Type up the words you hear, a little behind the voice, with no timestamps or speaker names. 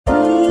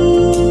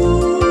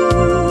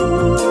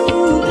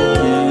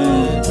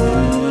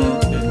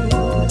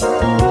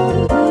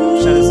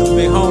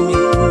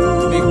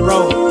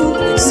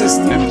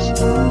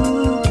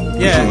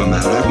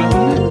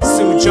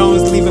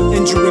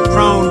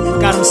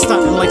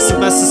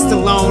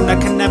alone. I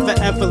can never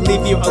ever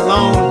leave you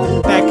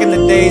alone. Back in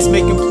the days,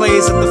 making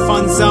plays at the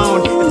fun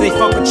zone. If they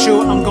fuck with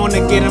you, I'm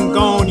gonna get them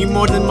gone. You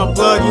more than my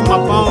blood, you my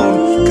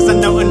bone. Cause I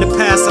know in the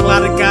past a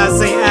lot of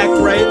guys ain't act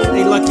right.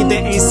 They lucky they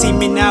ain't see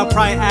me now,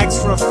 probably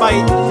ask for a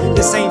fight.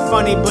 This ain't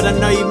funny, but I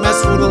know you mess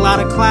with a lot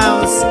of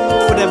clowns.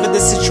 Whatever the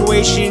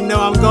situation, you know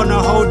I'm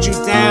gonna hold you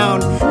down.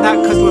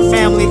 Not cause we're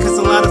family, cause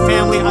a lot of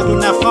family I do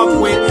not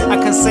fuck with. I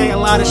can say a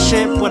lot of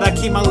shit, but I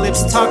keep my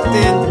lips tucked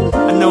in.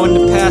 I know in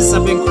the past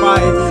I've been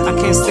quiet, I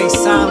can't stay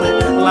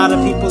silent. A lot of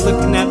people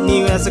looking at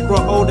me as I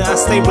grow older, I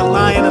stay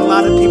reliant. A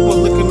lot of people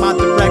look in my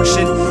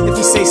direction. If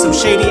you say some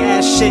shady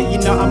ass shit, you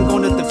know I'm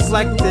gonna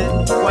deflect it.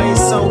 Why you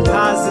so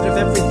positive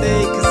every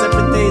day? Cause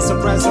every day's a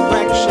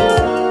resurrection.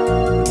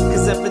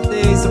 Cause every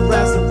day's a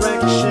resurrection.